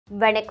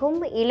வணக்கம்.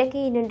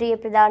 இலங்கையின் இன்றைய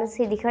பிரதான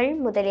செய்திகள்.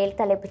 முதலில்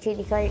தலைப்புச்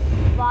செய்திகள்.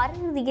 வார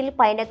இறுதியில்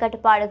பயண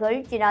கட்டுப்பாடுகள்.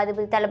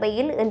 ஜனாதிபதி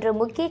தலைமையில் இன்று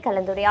முக்கிய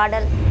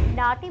கலந்துரையாடல்.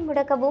 நாட்டை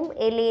முடக்கவும்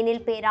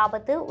எல்லையெனில்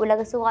பேராபத்து.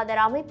 உலக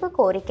சுகாதார அமைப்பு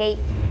கோரிக்கை.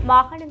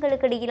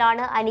 மாகாணங்களுக்கு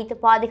இடையிலான அனைத்து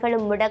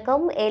பாதைகளும்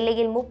முடக்கம்.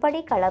 எல்லையில்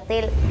முப்படை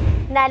களத்தில்.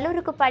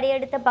 நல்லூருக்கு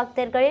படையெடுத்த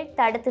பக்தர்கள்.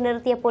 தடுத்து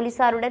நிறுத்திய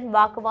போலீசாருடன்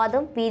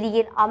வாக்குவாதம்.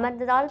 வீதியில்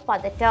அமர்ந்ததால்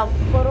பதற்றம்.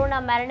 கொரோனா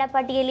மரண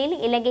பட்டியலில்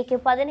இலங்கைக்கு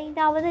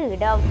 15வது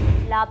இடம்.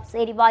 லாப்ஸ்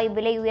எரிவாயு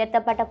விலை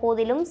உயர்த்தப்பட்ட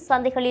போதிலும்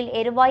சந்தைகளில்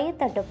எரிவாயு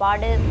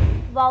தட்டுப்பாடு.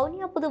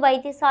 வவுனியா புது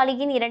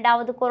வைத்தியசாலையின்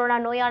 2வது கொரோனா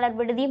நோயாளர்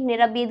விடுதியும்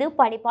நிரம்பியது.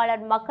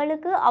 பணிப்பாளர்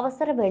மக்களுக்கு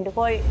அவசர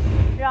வேண்டுகோள்.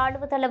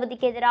 ராணுவ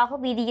தளபதிக்கு எதிராக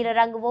வீதியில்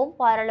இறங்குவோம்.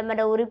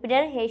 பாராளுமன்ற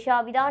உறுப்பினர் ஹேஷா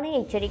விதான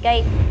எச்சரிக்கை.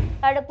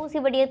 தடுப்பூசி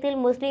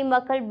விடயத்தில் முஸ்லிம்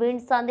மக்கள்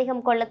வீண்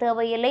சந்தேகம் கொள்ள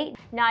தேவையில்லை.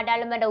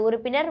 நாடாளுமன்ற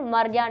உறுப்பினர்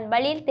மர்ஜான்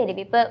பலீல்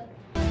தெரிவிப்பு.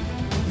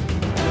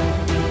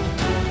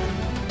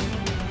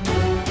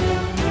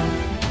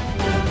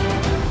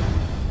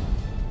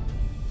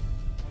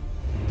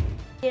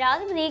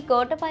 ஜனாதிபதி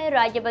கோட்டபாய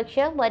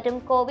ராஜபக்ஷ மற்றும்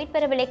கோவிட்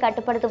பரவலை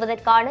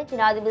கட்டுப்படுத்துவதற்கான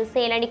ஜனாதிபதி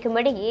செயலணிக்கும்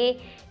இடையே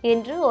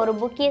இன்று ஒரு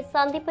முக்கிய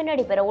சந்திப்பு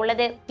நடைபெற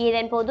உள்ளது.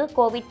 இதன்போது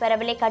கோவிட்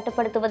பரவலை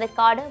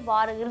கட்டுப்படுத்துவதற்கான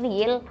வார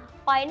இறுதியில்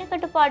பயண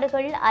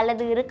கட்டுப்பாடுகள்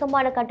அல்லது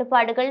இறுக்கமான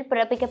கட்டுப்பாடுகள்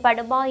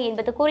பிறப்பிக்கப்படுமா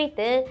என்பது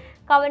குறித்து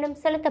கவனம்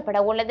செலுத்தப்பட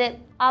உள்ளது.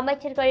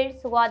 அமைச்சர்கள்,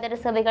 சுகாதார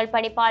சேவைகள்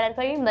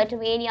பணிப்பாளர்கள்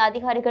மற்றும் ஏனைய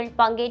அதிகாரிகள்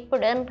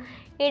பங்கேற்புடன்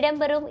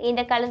இடம்பெறும்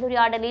இந்த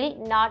கலந்துரையாடலில்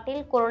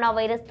நாட்டில் கொரோனா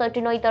வைரஸ்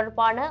தொற்று நோய்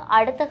தொடர்பான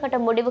அடுத்த கட்ட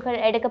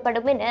முடிவுகள்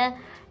எடுக்கப்படும் என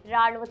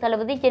ராணுவ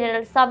தளபதி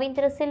ஜெனரல்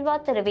சவீந்திர சில்வா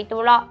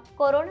தெரிவித்துள்ளார்.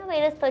 கொரோனா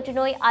வைரஸ் தொற்று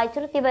நோய்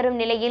அச்சுறுத்தி வரும்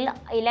நிலையில்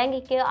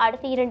இலங்கைக்கு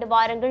அடுத்த 2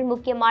 வாரங்கள்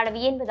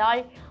முக்கியமானவை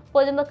என்பதால்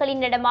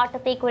பொதுமக்களின்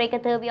நடமாட்டத்தை குறைக்க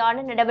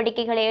தேவையான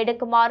நடவடிக்கைகளை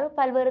எடுக்குமாறு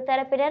பல்வேறு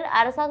தரப்பினர்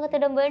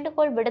அரசாங்கத்திடம்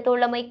வேண்டுகோள்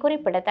விடுத்துள்ளமை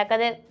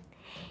குறிப்பிடத்தக்கது.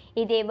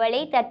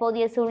 இதேவேளை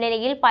தற்போதைய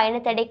சூழ்நிலையில் பயண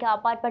தடைக்கு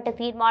அப்பாற்பட்ட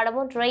தீர்மானம்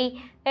ஒன்றை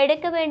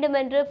எடுக்க வேண்டும்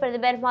என்று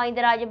பிரதமர்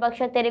மஹிந்த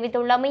ராஜபக்ஷ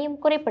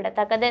தெரிவித்துள்ளமையும்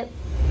குறிப்பிடத்தக்கது.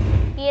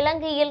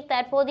 இலங்கையில்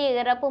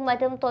தற்போதைய இறப்பு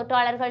மற்றும்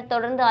தொற்றாளர்கள்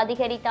தொடர்ந்து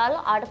அதிகரித்தால்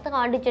அடுத்த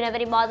ஆண்டு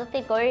ஜனவரி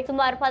மாதத்திற்குள்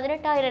சுமார்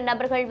 18,000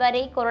 நபர்கள்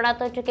வரை கொரோனா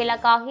தொற்றுக்கு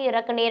இலக்காகி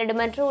இறக்க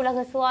நேரிடும் என்று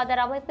உலக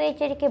சுகாதார அமைப்பு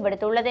எச்சரிக்கை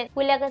விடுத்துள்ளது.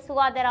 உலக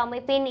சுகாதார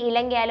அமைப்பின்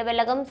இலங்கை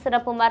அலுவலகம்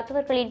சிறப்பு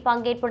மருத்துவர்களின்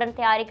பங்கேற்புடன்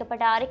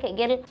தயாரிக்கப்பட்ட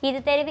அறிக்கையில்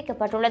இது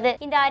தெரிவிக்கப்பட்டுள்ளது.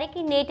 இந்த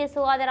அறிக்கை நேற்று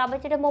சுகாதார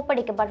அமைச்சிடம்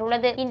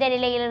ஒப்படைக்கப்பட்டுள்ளது. இந்த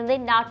நிலையிலிருந்து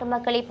நாட்டு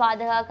மக்களை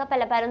பாதுகாக்க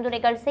பல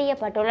பரிந்துரைகள்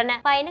செய்யப்பட்டுள்ளன.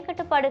 பயண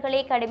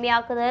கட்டுப்பாடுகளை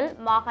கடுமையாக்குதல்,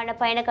 மாகாண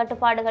பயண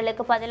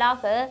கட்டுப்பாடுகளுக்கு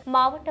பதிலாக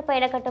மாவட்ட பயண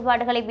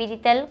கட்டுப்பாடுகளை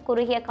விதித்தல்,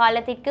 குறுகிய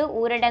காலத்திற்கு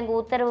ஊரடங்கு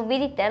உத்தரவு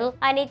விதித்தல்,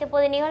 அனைத்து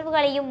பொது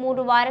நிகழ்வுகளையும்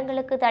 3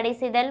 வாரங்களுக்கு தடை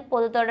செய்தல்,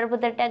 பொது தொடர்பு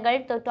திட்டங்கள்,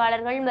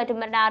 தொற்றாளர்கள்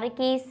மற்றும்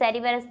அறிக்கையை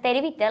சரிவர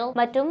தெரிவித்தல்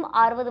மற்றும்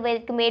 60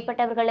 வயதுக்கு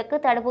மேற்பட்டவர்களுக்கு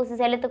தடுப்பூசி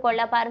செலுத்திக்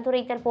கொள்ள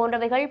பரிந்துரைத்தல்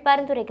போன்றவைகள்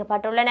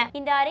பரிந்துரைக்கப்பட்டுள்ளன.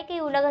 இந்த அறிக்கை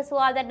உலக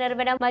சுகாதார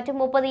நிறுவனம்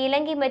மற்றும் 30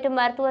 இலங்கை மற்றும்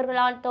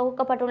மருத்துவர்களால்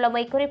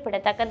தொகுக்கப்பட்டுள்ளமை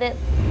குறிப்பிடத்தக்கது.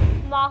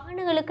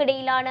 மாகாணங்களுக்கு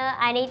இடையிலான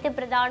அனைத்து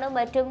பிரதான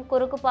மற்றும்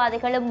குறுக்கு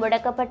பாதைகளும்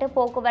முடக்கப்பட்டு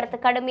போக்குவரத்து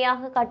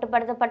கடுமையாக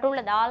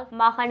கட்டுப்படுத்தப்பட்டுள்ளதால்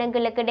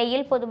மாகாணங்களுக்கு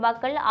இடையில்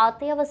பொதுமக்கள்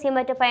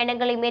அத்தியாவசியமற்ற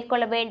பயணங்களை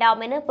மேற்கொள்ள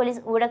வேண்டாம் என போலீஸ்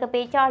ஊடக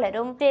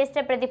பேச்சாளரும்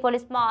சிரேஷ்ட பிரதி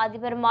போலீஸ் மா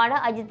அதிபருமான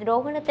அஜித்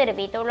ரோஹன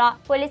தெரிவித்துள்ளார்.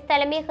 போலீஸ்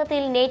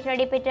தலைமையகத்தில் நேற்று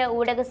நடைபெற்ற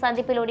ஊடக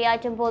சந்திப்பில்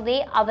உரையாற்றும் போதே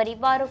அவர்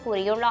இவ்வாறு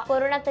கூறியுள்ளார்.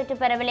 கொரோனா தொற்று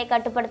பரவலை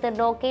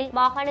கட்டுப்படுத்தும் நோக்கில்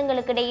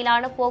மாகாணங்களுக்கு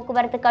இடையிலான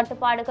போக்குவரத்து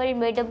கட்டுப்பாடுகள்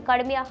மீண்டும்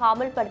கடுமையாக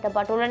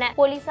அமல்படுத்தப்பட்டுள்ளன.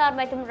 போலீசார்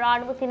மற்றும்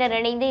ராணுவத்தினர்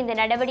இணைந்து இந்த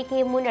நடவடிக்கை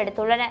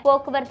முன்னெடுத்துள்ளனர்.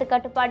 போக்குவரத்து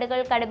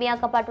கட்டுப்பாடுகள்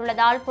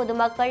கடுமையாக்கப்பட்டுள்ளதால்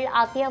பொதுமக்கள்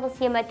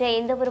அத்தியாவசியமற்ற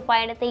எந்தவொரு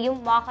பயணத்தையும்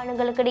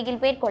மாகாணங்களுக்கு இடையில்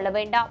மேற்கொள்ள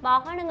வேண்டாம்.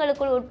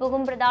 மாகாணங்களுக்குள்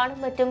உட்புகும் பிரதான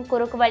மற்றும்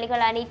குறுக்கு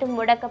வழிகள் அனைத்தும்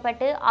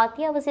முடக்கப்பட்டு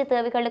அத்தியாவசிய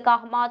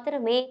தேவைகளுக்காக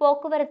மாத்திரமே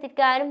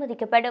போக்குவரத்திற்கு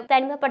அனுமதிக்கப்படும்.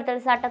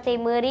 தனிமைப்படுத்தல் சட்டத்தை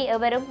மீறி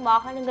எவரும்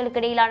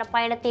மாகாணங்களுக்கு இடையிலான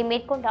பயணத்தை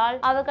மேற்கொண்டால்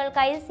அவர்கள்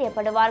கைது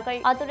செய்யப்படுவார்கள்.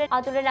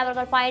 அத்துடன்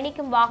அவர்கள்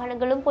பயணிக்கும்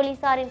வாகனங்களும்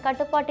போலீசாரின்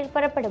கட்டுப்பாட்டில்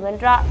பெறப்படும்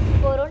என்றார்.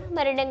 கொரோனா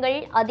மரணங்கள்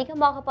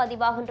அதிகமாக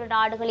பதிவாகின்ற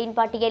நாடுகளின்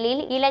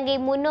பட்டியலில் இலங்கை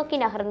முன்னோக்கி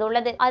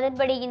நகர்ந்துள்ளது.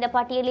 அதன்படி இந்த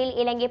பட்டியலில்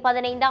இலங்கை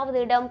 15வது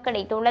இடம்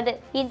கிடைத்துள்ளது.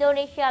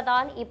 இந்தோனேஷியா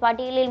தான்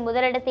இப்பட்டியலில்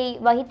முதலிடத்தை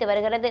வகித்து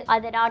வருகிறது.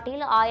 அந்த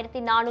நாட்டில்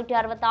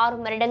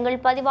 1466 மரணங்கள்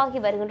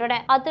பதிவாகி வருகின்றன.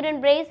 அத்துடன்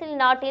பிரேசில்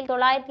நாட்டில்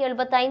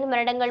 975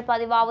 மரணங்கள்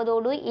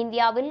பதிவாவதோடு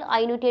இந்தியாவில்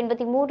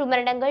 583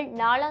 மரணங்கள்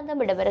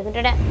நாளாந்தம்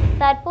இடம்பெறுகின்றன.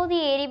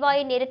 தற்போதைய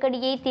எரிவாயு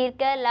நெருக்கடியை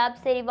தீர்க்க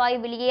லாப்ஸ் எரிவாயு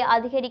விலையை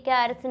அதிகரிக்க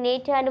அரசு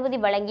நேற்று அனுமதி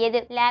வழங்கியது.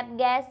 லாப்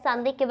கேஸ்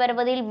சந்தைக்கு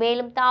வருவதில்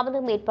மேலும்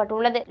தாமதம்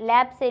ஏற்பட்டுள்ளது.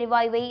 லாப்ஸ்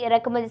எரிவாயுவை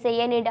இறக்குமதி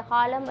செய்ய நீண்ட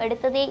காலம்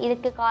எடுத்ததே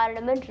இதற்கு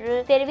காரணம் என்று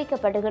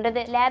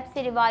தெரிவிக்கப்படுகின்றது. லாப்ஸ்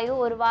எரிவாயு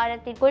ஒரு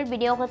வாரத்திற்குள்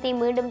விநியோகத்தை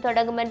மீண்டும்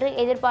தொடங்கும் என்று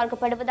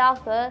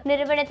எதிர்பார்க்கப்படுவதாக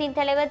நிறுவனத்தின்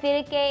தலைவர்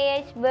திரு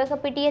KH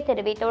வேகப்பிட்டிய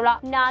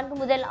தெரிவித்துள்ளார். 4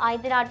 முதல்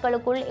 5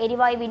 நாட்களுக்குள்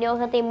எரிவாயு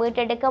விநியோகத்தை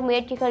மீட்டெடுக்க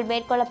முயற்சிகள்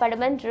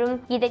மேற்கொள்ளப்படும் என்றும்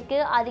இதற்கு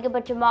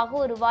அதிகபட்சமாக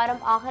ஒரு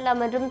வாரம்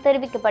ஆகலாம் என்றும்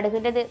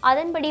தெரிவிக்கப்படுகின்றது.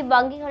 அதன்படி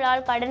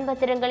வங்கிகளால் கடன்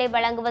பத்திரங்களை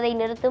வழங்குவதை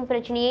நிறுத்தும்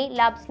பிரச்சனையை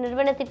லாப்ஸ்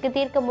நிறுவனத்திற்கு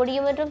தீர்க்க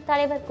முடியும் என்றும்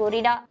தலைவர்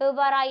கூறினார்.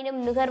 எவ்வாறாயினும்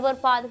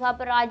நுகர்வோர்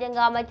பாதுகாப்பு ராஜாங்க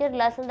அமைச்சர்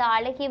லசந்த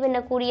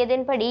அழகியவென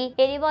கூறியதன்படி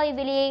எரிவாயு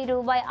விலையை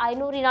ரூபாய்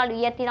 500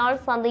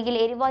 உயர்த்தினால் சந்தையில்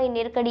எரிவாயு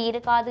நெருக்கடி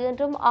இருக்காது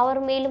என்றும்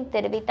அவர் மேலும்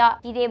தெரிவித்தார்.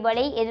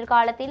 இதேவேளை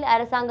எதிர்காலத்தில்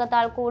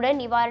அரசாங்கத்தால் கூட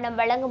நிவாரணம்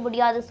வழங்க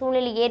முடியாத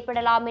சூழ்நிலை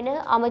ஏற்படலாம் என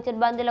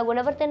அமைச்சர் பந்துல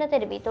குணவர்தன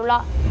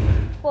தெரிவித்துள்ளார்.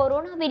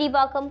 கொரோனா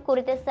விரிவாக்கம்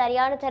குறித்த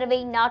சரியான தரவை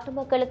நாட்டு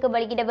மக்களுக்கு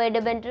வெளியிட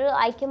வேண்டும் என்று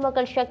ஐக்கிய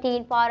மக்கள்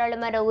சக்தியின்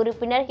பாராளுமன்ற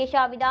உறுப்பினர்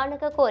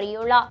பயணக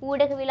கோரியுள்ளார்.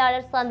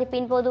 ஊடகவியலாளர்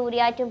சந்திப்பின் போது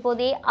உரையாற்றும்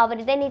போதே அவர்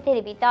இதனை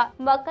தெரிவித்தார்.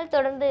 மக்கள்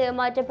தொடர்ந்து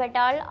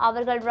ஏமாற்றப்பட்டால்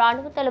அவர்கள்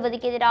ராணுவ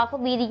தளபதிக்கு எதிராக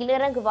வீதியில்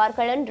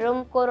இறங்குவார்கள் என்றும்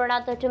கொரோனா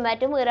தொற்று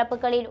மற்றும்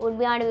இறப்புகளின்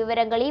உண்மையான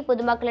விவரங்களை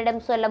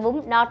பொதுமக்களிடம்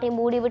சொல்லவும் நாட்டை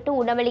மூடிவிட்டு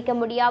உணவளிக்க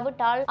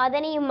முடியாவிட்டால்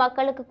அதனையும்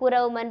மக்களுக்கு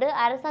கூறவும் என்று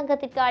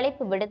அரசாங்கத்திற்கு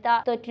அழைப்பு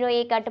விடுத்தார். தொற்று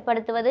நோயை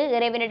கட்டுப்படுத்துவது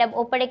இறைவனிடம்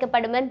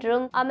ஒப்படைக்கப்படும்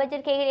என்றும்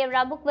அமைச்சர்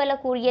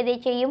கூறியதை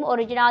செய்யும்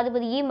ஒரு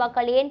ஜனாதிபதியை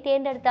மக்கள் ஏன்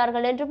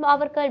தேர்ந்தெடுத்தார்கள் என்றும்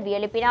அவர் கேள்வி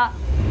எழுப்பினார்.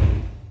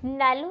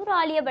 நல்லூர்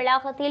ஆலய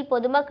வளாகத்தில்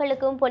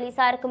பொதுமக்களுக்கும்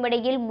போலீசாருக்கும்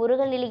இடையில்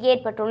முருகல் நிலை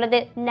ஏற்பட்டுள்ளது.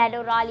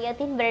 நல்லூர்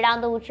ஆலயத்தின்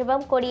வருடாந்த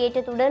உற்சவம்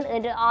கொடியேற்றத்துடன்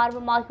இன்று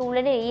ஆர்வமாகியுள்ள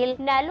நிலையில்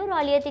நல்லூர்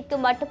ஆலயத்திற்கு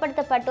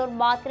மட்டுப்படுத்தப்பட்டோர்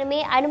மாத்திரமே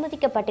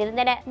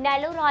அனுமதிக்கப்பட்டிருந்தனர்.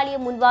 நல்லூர் ஆலய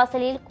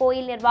முன்வாசலில்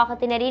கோயில்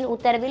நிர்வாகத்தினரின்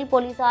உத்தரவில்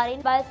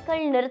போலீசாரின்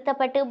பஸ்கள்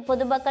நிறுத்தப்பட்டு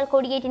பொதுமக்கள்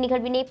கொடியேற்ற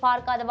நிகழ்வினை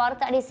பார்க்காதவாறு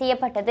தடை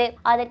செய்யப்பட்டது.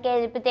 அதற்கு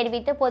எதிர்ப்பு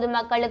தெரிவித்து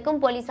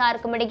பொதுமக்களுக்கும்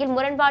போலீசாருக்கும் இடையில்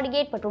முரண்பாடு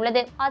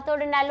ஏற்பட்டுள்ளது.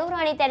 அத்தோடு நல்லூர்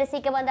அணை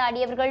தரிசிக்க வந்த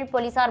அடியவர்கள்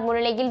போலீசார்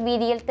முன்னிலையில்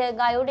வீதியில்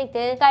தேங்காய்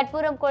உடைத்து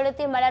கற்பூரம்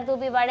கொளுத்தி மலர்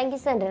தூவி வழங்கி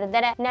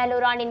சென்றிருந்தனர்.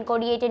 நல்லூரானின்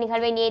கொடியேற்ற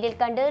நிகழ்வை நேரில்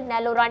கண்டு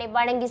நல்லூரானை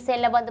வணங்கி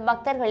செல்ல வந்த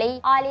பக்தர்களை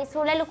ஆலய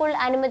சூழலுக்குள்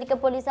அனுமதிக்க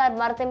போலீசார்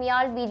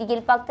மறுத்தமையால்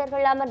வீதியில்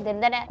பக்தர்கள்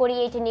அமர்ந்திருந்தனர்.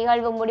 கொடியேற்ற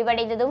நிகழ்வு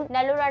முடிவடைந்ததும்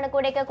நல்லூரானுக்கு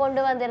உடைக்க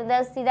கொண்டு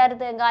வந்திருந்த சிதறு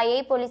தேங்காயை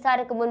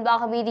போலீசாருக்கு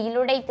முன்பாக வீதியில்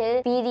உடைத்து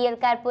வீதியில்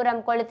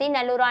கற்பூரம் கொளுத்தி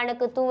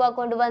நல்லூரானுக்கு தூவ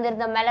கொண்டு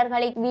வந்திருந்த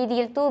மலர்களை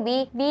வீதியில் தூவி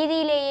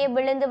வீதியிலேயே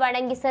விழுந்து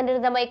வணங்கி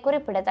சென்றிருந்தமை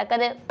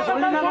குறிப்பிடத்தக்கது.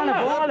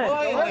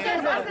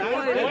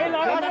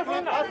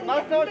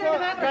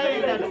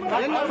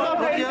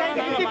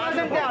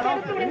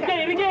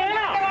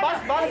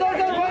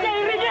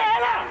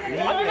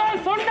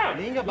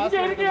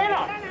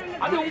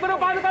 அது உங்களை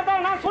பாதுகாத்தா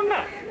நான்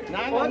சொன்னேன்.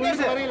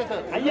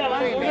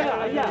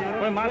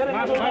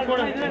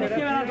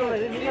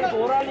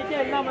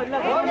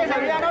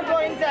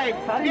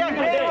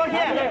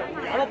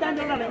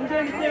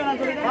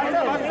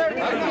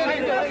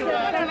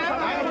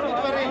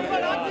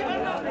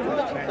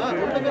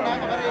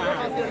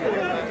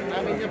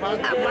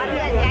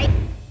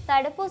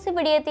 தடுப்பூசி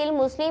விடயத்தில்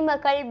முஸ்லிம்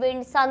மக்கள்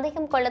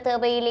சந்தேகம் கொள்ள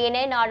தேவையில்லை என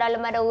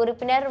நாடாளுமன்ற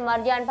உறுப்பினர்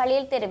மர்ஜான்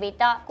பலீல்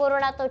தெரிவித்தார்.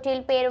 கொரோனா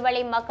தொற்றில்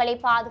பேருவளை மக்களை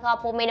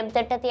பாதுகாப்போம் எனும்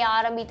திட்டத்தை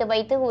ஆரம்பித்து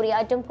வைத்து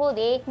உரையாற்றும்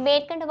போதே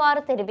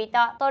மேற்கண்டவாறு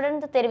தெரிவித்தார்.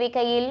 தொடர்ந்து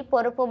தெரிவிக்கையில்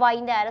பொறுப்பு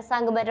வாய்ந்த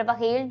அரசாங்கம் என்ற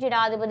வகையில்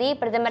ஜனாதிபதி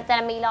பிரதமர்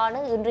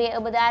தலைமையிலான இன்றைய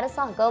எமது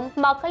அரசாங்கம்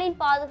மக்களின்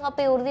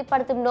பாதுகாப்பை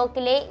உறுதிப்படுத்தும்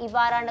நோக்கிலே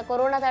இவ்வாறான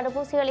கொரோனா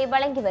தடுப்பூசிகளை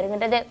வழங்கி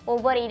வருகின்றது.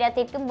 ஒவ்வொரு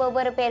இடத்திற்கும்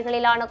ஒவ்வொரு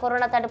பெயர்களிலான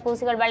கொரோனா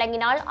தடுப்பூசிகள்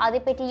வழங்கினால்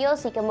அதை பற்றி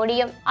யோசிக்க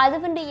முடியும்.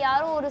 அதுவென்று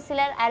யாரோ ஒரு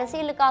சிலர்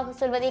அரசியலுக்காக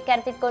சொல்வதை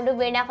கருத்தில் கொண்டு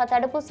வீணாக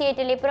தடுப்பூசி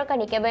ஏற்றலை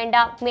புறக்கணிக்க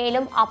வேண்டாம்.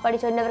 மேலும் அப்படி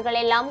சொன்னவர்கள்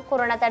எல்லாம்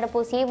கொரோனா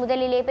தடுப்பூசியை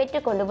முதலிலே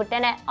பெற்றுக் கொண்டு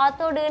விட்டனர்.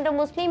 அத்தோடு இன்று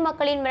முஸ்லிம்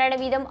மக்களின் மரண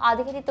வீதம்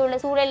அதிகரித்துள்ள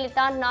சூழலில்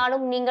தான்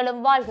நானும்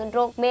நீங்களும்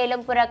வாழ்கின்றோம்.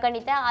 மேலும்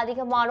புறக்கணித்த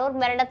அதிகமானோர்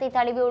மரணத்தை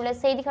தழுவியுள்ள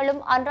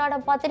செய்திகளும்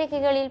அன்றாடம்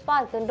பத்திரிகைகளில்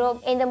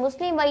பார்க்கின்றோம். இந்த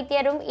முஸ்லிம்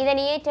வைத்தியரும்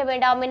இதனை ஏற்ற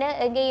வேண்டாம் என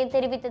எங்கேயும்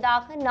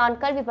தெரிவித்ததாக நான்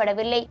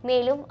கேள்விப்படவில்லை.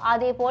 மேலும்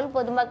அதேபோல்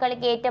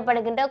பொதுமக்களுக்கு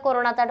ஏற்றப்படுகின்ற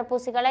கொரோனா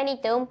தடுப்பூசிகள்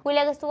அனைத்தும்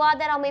உலக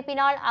சுகாதார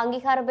அமைப்பினால்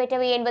அங்கீகாரம்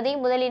பெற்றவை என்பதை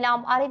முதலில்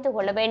நாம் அறிந்து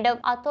கொள்ள வேண்டும்.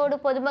 அத்தோடு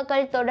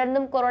பொதுமக்கள்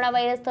தொடர்ந்தும் கொரோனா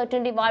வைரஸ்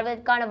தொற்றின்றி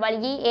வாழ்வதற்கான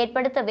வழியை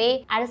ஏற்படுத்தவே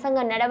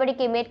அரசாங்க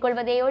நடவடிக்கை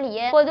மேற்கொள்வதை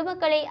ஒழிய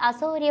பொதுமக்களை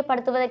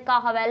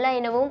அசௌகரியப்படுத்துவதற்காகவல்ல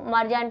எனவும்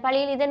மர்ஜான்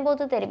பலீல்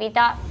இதன்போது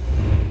தெரிவித்தார்.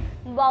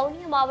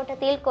 வவுனியா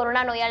மாவட்டத்தில்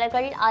கொரோனா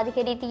நோயாளர்கள்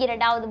அதிகரித்து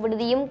 2வது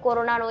விடுதியும்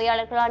கொரோனா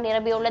நோயாளர்களால்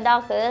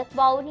நிரம்பியுள்ளதாக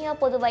வவுனியா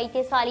பொது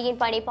வைத்தியசாலையின்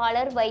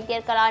பணிப்பாளர்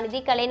வைத்தியர் கலாநிதி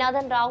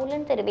கலைநாதன்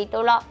ராகுலன்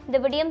தெரிவித்துள்ளார். இந்த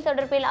விடயம்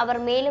தொடர்பில் அவர்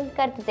மேலும்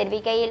கருத்து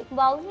தெரிவிக்கையில்,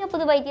 வவுனியா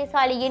பொது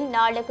வைத்தியசாலையின்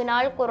நாளுக்கு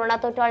நாள் கொரோனா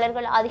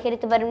தொற்றாளர்கள்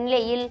அதிகரித்து வரும்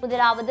நிலையில்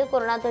 1வது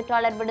கொரோனா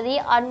தொற்றாளர் விடுதி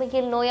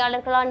அண்மையில்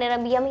நோயாளர்களால்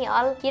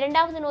நிரம்பியமையால்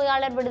 2வது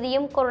நோயாளர்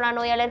விடுதியும் கொரோனா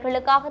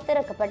நோயாளர்களுக்காக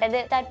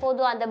திறக்கப்பட்டது.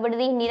 தற்போது அந்த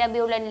விடுதி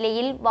நிரம்பியுள்ள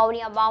நிலையில்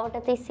வவுனியா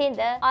மாவட்டத்தை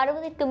சேர்ந்த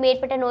 60க்கும்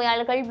மேற்பட்ட நோயாளர்கள்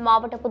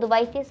மாவட்ட பொது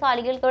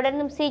வைத்தியசாலையில்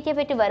தொடர்ந்தும் சிகிச்சை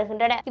பெற்று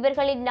வருகின்றனர்.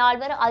 இவர்களில்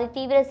 4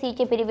 அதிதீவிர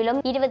சிகிச்சை பிரிவிலும்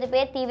 20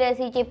 பேர் தீவிர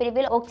சிகிச்சை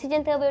பிரிவில்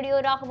ஆக்சிஜன்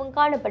தேவையுடையோராகவும்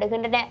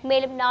காணப்படுகின்றனர்.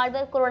 மேலும்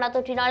 4 கொரோனா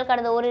தொற்றினால்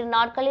கடந்த ஓரிரு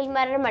நாட்களில்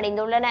மரணம்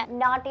அடைந்துள்ளனர்.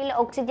 நாட்டில்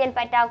ஆக்சிஜன்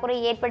பற்றாக்குறை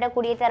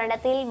ஏற்படக்கூடிய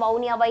தருணத்தில்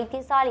வவுனியா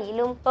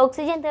வைத்தியசாலையிலும்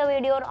ஆக்சிஜன்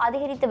தேவையுடையோர்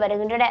அதிகரித்து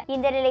வருகின்றனர்.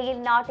 இந்த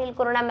நிலையில் நாட்டில்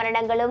கொரோனா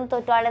மரணங்களும்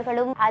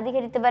தொற்றாளர்களும்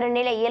அதிகரித்து வரும்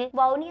நிலையில்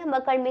வவுனியா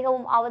மக்கள்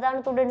மிகவும்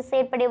அவதானத்துடன்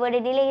செயற்பட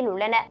வேண்டிய நிலையில்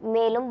உள்ளனர்.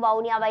 மேலும்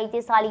வவுனியா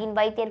வைத்தியசாலையின்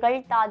வைத்தியர்கள்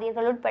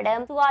தாதியர்கள் உட்பட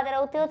சுகாதார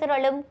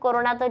உத்தியோகத்தர்களும்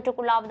கொரோனா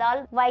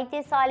தொற்றுக்குள்ளாவதால்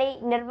வைத்தியசாலை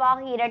நிர்வாக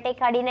இரட்டை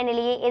கடின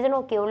நிலையை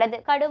எதிர்நோக்கியுள்ளது.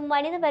 கடும்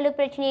மனித வலு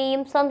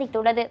பிரச்சனையையும்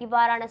சந்தித்துள்ளது.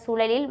 இவ்வாறான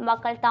சூழலில்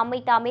மக்கள் தம்மை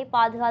தாமே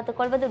பாதுகாத்துக்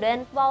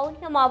கொள்வதுடன்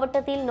வவுனியா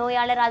மாவட்டத்தில்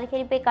நோயாளர்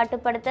அதிகரிப்பை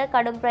கட்டுப்படுத்த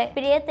கடும்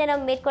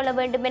பிரயத்தனம் மேற்கொள்ள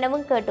வேண்டும்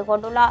எனவும் கேட்டுக்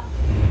கொண்டுள்ளார்.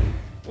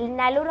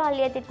 நல்லூர்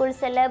ஆலயத்திற்குள்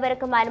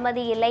செல்லவருக்கும்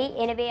அனுமதி இல்லை,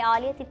 எனவே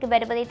ஆலயத்திற்கு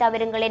வருவதை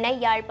தவிருங்கள் என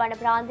யாழ்ப்பாண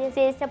பிராந்திய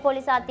சிரேஷ்ட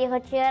போலீஸ்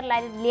அத்தியட்சர்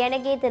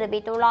பயணக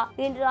தெரிவித்துள்ளார்.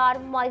 இன்று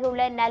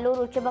ஆரம்பமாகியுள்ள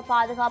நல்லூர் உற்சவ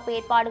பாதுகாப்பு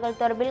ஏற்பாடுகள்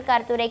தொடர்பில்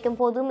கருத்துரைக்கும்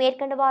போது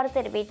மேற்கண்டவாறு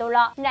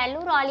தெரிவித்துள்ளார்.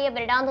 நல்லூர் ஆலய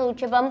வருடாந்த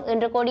உற்சவம்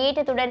இன்று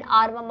கொடியேற்றத்துடன்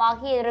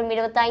ஆரம்பமாகி எதிரும்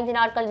 25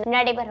 நாட்கள்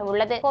நடைபெற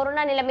உள்ளது.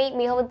 கொரோனா நிலைமை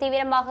மிகவும்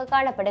தீவிரமாக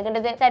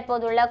காணப்படுகின்றது.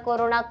 தற்போதுள்ள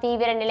கொரோனா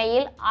தீவிர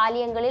நிலையில்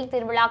ஆலயங்களில்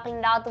திருவிழாக்கள்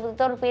நடாத்துவது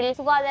தொடர்பில்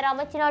சுகாதார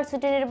அமைச்சினால்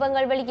சுற்று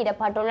நிருபங்கள்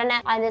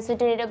வெளியிடப்பட்டுள்ளன. அந்த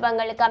சுற்று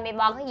நிருபங்களுக்கு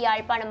அமைவாக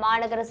யாழ்ப்பாண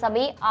மாநகர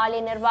சபை,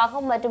 ஆலய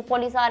நிர்வாகம் மற்றும்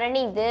போலீசார்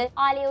இணைந்து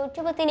ஆலய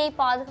உற்சவத்தினை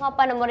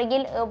பாதுகாப்பான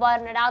முறையில்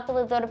எவ்வாறு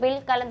நடாத்துவது தொடர்பில்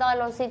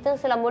கலந்தாலோசித்து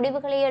சில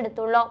முடிவுகளை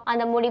எடுத்துள்ளோம்.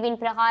 அந்த முடிவின்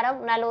பிரகாரம்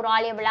நல்லூர்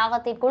ஆலய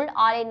வளாகத்திற்குள்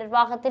ஆலய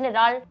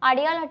நிர்வாகத்தினரால்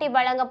அடையாள அட்டை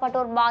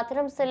வழங்கப்பட்டோர்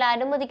மாத்திரம் செல்ல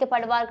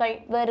அனுமதிக்கப்படுவார்கள்.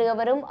 வேறு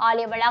எவரும்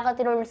ஆலய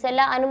வளாகத்தினுள்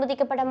செல்ல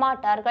அனுமதிக்கப்பட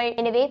மாட்டார்கள்.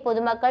 எனவே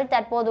பொதுமக்கள்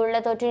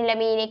தற்போதுள்ள தொற்று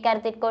நிலைமையினை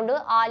கருத்தில் கொண்டு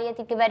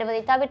ஆலயத்திற்கு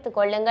வருவதை தவிர்த்துக்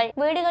கொள்ளுங்கள்.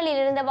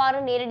 வீடுகளில் இருந்தவாறு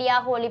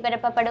நேரடியாக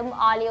ஒளிபரப்பப்படும்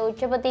ஆலய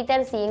உற்சவத்தை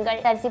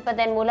தரிசியுங்கள்.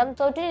 தரிசிப்பதன் மூலம்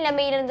தொற்று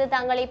நிலைமையிலிருந்து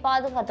தங்களை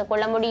பாதுகாத்துக்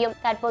கொள்ள முடியும்.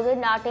 தற்போது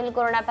நாட்டில்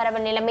கொரோனா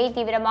பரவல் நிலைமை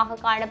தீவிரமாக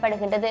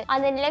காணப்படுகின்றது.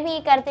 அந்த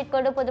நிலைமையை கருத்தில்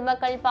கொண்டு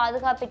பொதுமக்கள்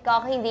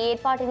பாதுகாப்பிற்காக இந்த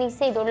ஏற்பாட்டினை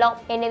செய்துள்ளோம்.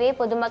 எனவே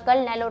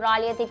பொதுமக்கள் நல்லூர்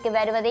ஆலயத்திற்கு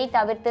வருவதை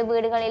தவிர்த்து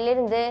வீடுகளில்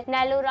இருந்து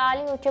நல்லூர்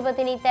ஆலய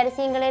உற்சவத்தினை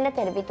தரிசியுங்கள் என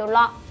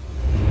தெரிவித்துள்ளார்.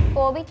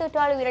 கோவிட்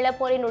தொற்றால்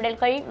உயிரிழப்போரின்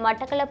உடல்கள்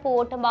மட்டக்களப்பு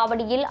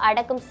ஓட்டமாவடியில்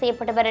அடக்கம்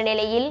செய்யப்பட்டு வரும்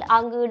நிலையில்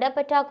அங்கு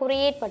இடப்பற்றாக்குறை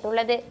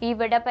ஏற்பட்டுள்ளது.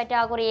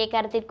 இவ்விடப்பற்றாக்குறையை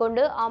கருத்தில்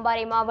கொண்டு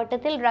அம்பாறை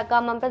மாவட்டத்தில்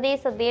ரக்காமம்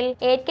பிரதேசத்தில்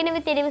ஏற்கனவே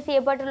தெரிவு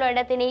செய்யப்பட்டுள்ள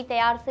இடத்தினை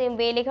தயார் செய்யும்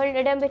வேலைகள்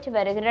இடம்பெற்று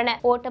வருகின்றன.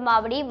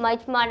 ஓட்டமாவடி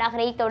மஜ்மா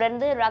நகரை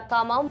தொடர்ந்து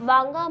ரக்காமம்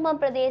வங்காமம்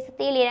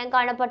பிரதேசத்தில்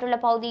இனங்காணப்பட்டுள்ள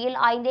பகுதியில்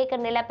 5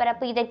 ஏக்கர்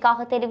நிலப்பரப்பு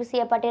இதற்காக தெரிவு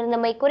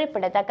செய்யப்பட்டிருந்தமை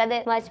குறிப்பிடத்தக்கது.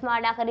 மஜ்மா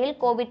நகரில்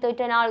கோவிட்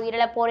தொற்றினால்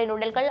உயிரிழப்போரின்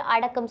உடல்கள்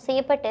அடக்கம்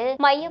செய்யப்பட்டு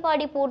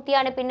மையவாடி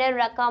பூர்த்தியான பின்னர்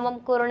ரக்காமம்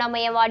கொரோனா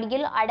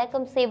மையவாடியில்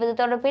அடக்கம் செய்வது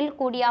தொடர்பில்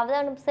கூடிய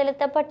அவதானம்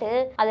செலுத்தப்பட்டு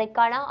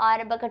அதற்கான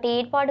ஆரம்பகட்ட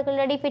ஏற்பாடுகள்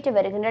நடைபெற்று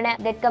வருகின்றன.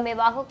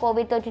 இதற்கமைவாக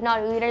கோவிட்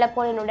தொற்றினால்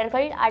உயிரிழப்போரின்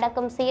உடல்கள்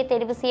அடக்கம் செய்ய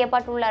தெரிவு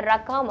செய்யப்பட்டுள்ள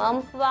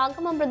ரக்காமம்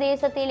வாங்கமம்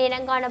பிரதேசத்தில்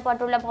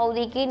இனங்காணப்பட்டுள்ள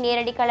பகுதிக்கு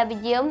நேரடி கள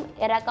விஜயம்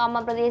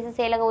ரக்காமம் பிரதேச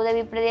செயலக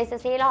உதவி பிரதேச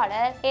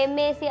செயலாளர்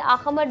MAC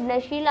அகமது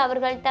நஷீல்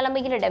அவர்கள்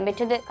தலைமையில்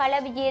இடம்பெற்றது.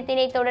 கள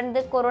விஜயத்தினை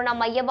தொடர்ந்து கொரோனா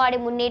மையவாடி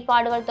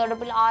முன்னேற்பாடுகள்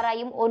தொடர்பில்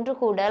ஆராயும் ஒன்று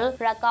கூடல்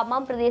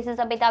ரக்காமம் பிரதேச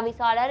சபை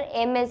தவிசாளர்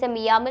MSM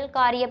யாமில்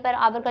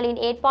அவர்களின்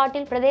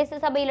ஏற்பாட்டில் பிரதேச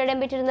சபையில்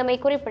இடம்பெற்றிருந்தமை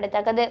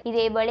குறிப்பிடத்தக்கது.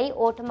 இதேவேளை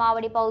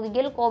ஓட்டமாவடி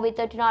பகுதியில் கோவிட்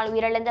தொற்றினால்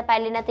உயிரிழந்த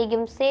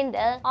பல்லினத்தையும்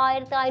சேர்ந்த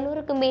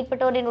 1500க்கும்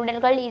மேற்பட்டோரின்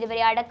உடல்கள்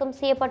இதுவரை அடக்கம்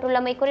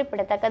செய்யப்பட்டுள்ளமை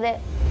குறிப்பிடத்தக்கது.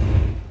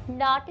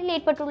 நாட்டில்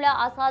ஏற்பட்டுள்ள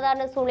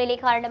அசாதாரண சூழ்நிலை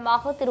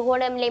காரணமாக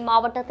திருகோணமலை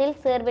மாவட்டத்தில்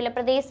சேர்வில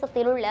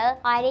பிரதேசத்தில் உள்ள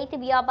அனைத்து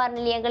வியாபார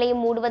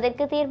நிலையங்களையும்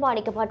மூடுவதற்கு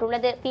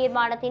தீர்மானிக்கப்பட்டுள்ளது.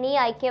 தீர்மானத்தினை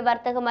ஐக்கிய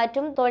வர்த்தக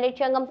மற்றும்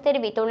தொழிற்சங்கம்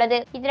தெரிவித்துள்ளது.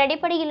 இதன்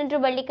அடிப்படையில் இன்று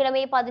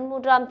வெள்ளிக்கிழமை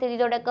 13ஆம் தேதி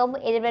தொடக்கம்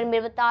எதிர்வரும்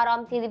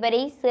 26ஆம் தேதி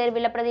வரை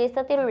சேர்வில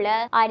பிரதேசத்தில் உள்ள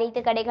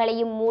அனைத்து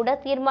கடைகளையும் மூட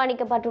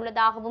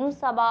தீர்மானிக்கப்பட்டுள்ளதாகவும்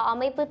சபா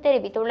அமைப்பு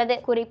தெரிவித்துள்ளது.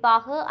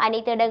 குறிப்பாக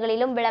அனைத்து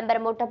இடங்களிலும்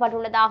விளம்பரம்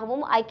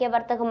ஒட்டப்பட்டுள்ளதாகவும் ஐக்கிய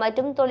வர்த்தகம்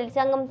மற்றும்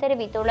தொழிற்சங்கம்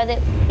தெரிவித்துள்ளது.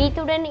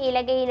 இத்துடன்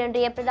இலங்கையின்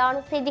இன்றைய பிரதான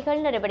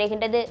செய்திகள்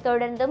நிறைவடைகின்றது.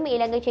 தொடர்ந்தும்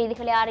இலங்கை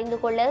செய்திகளை அறிந்து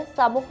கொள்ள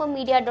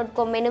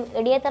samugam.com எனும்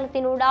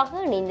இணையதளத்தினூடாக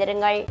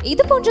இணைந்திருங்கள்.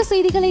 இது போன்ற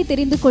செய்திகளை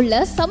தெரிந்து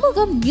கொள்ள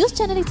சமூகம் நியூஸ்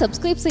சேனலை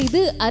சப்ஸ்கிரைப்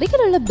செய்து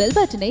அருகில் உள்ள பெல்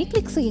பட்டனை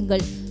கிளிக்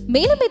செய்யுங்கள்.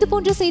 மேலும் இது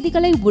போன்ற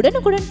செய்திகளை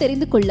உடனுக்குடன்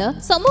தெரிந்து கொள்ள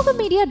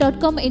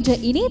samugam.com என்ற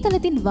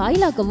இணையதளத்தின்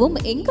வாயிலாகவும்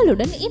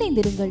எங்களுடன்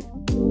இணைந்திருங்கள்.